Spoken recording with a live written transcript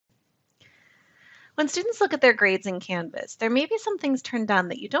When students look at their grades in Canvas, there may be some things turned on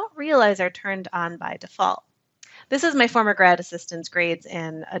that you don't realize are turned on by default. This is my former grad assistant's grades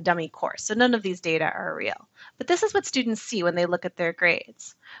in a dummy course, so none of these data are real. But this is what students see when they look at their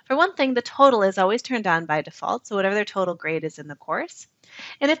grades. For one thing, the total is always turned on by default, so whatever their total grade is in the course.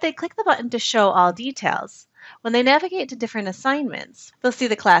 And if they click the button to show all details, when they navigate to different assignments, they'll see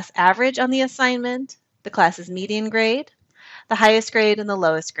the class average on the assignment, the class's median grade, the highest grade and the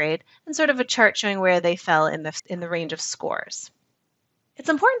lowest grade, and sort of a chart showing where they fell in the range of scores. It's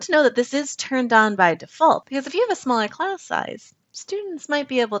important to know that this is turned on by default because if you have a smaller class size, students might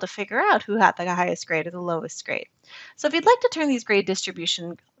be able to figure out who had the highest grade or the lowest grade. So if you'd like to turn these grade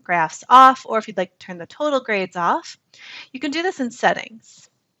distribution graphs off, or if you'd like to turn the total grades off, you can do this in Settings.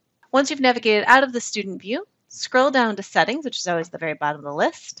 Once you've navigated out of the student view, scroll down to Settings, which is always at the very bottom of the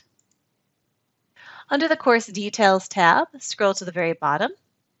list. Under the Course Details tab, scroll to the very bottom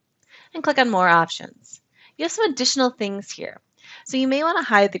and click on More Options. You have some additional things here, so you may want to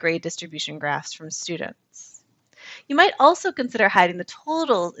hide the grade distribution graphs from students. You might also consider hiding the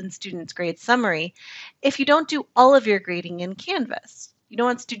totals in students' grade summary if you don't do all of your grading in Canvas. You don't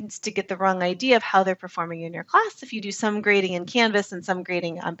want students to get the wrong idea of how they're performing in your class if you do some grading in Canvas and some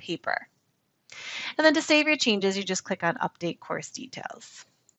grading on paper. And then to save your changes, you just click on Update Course Details.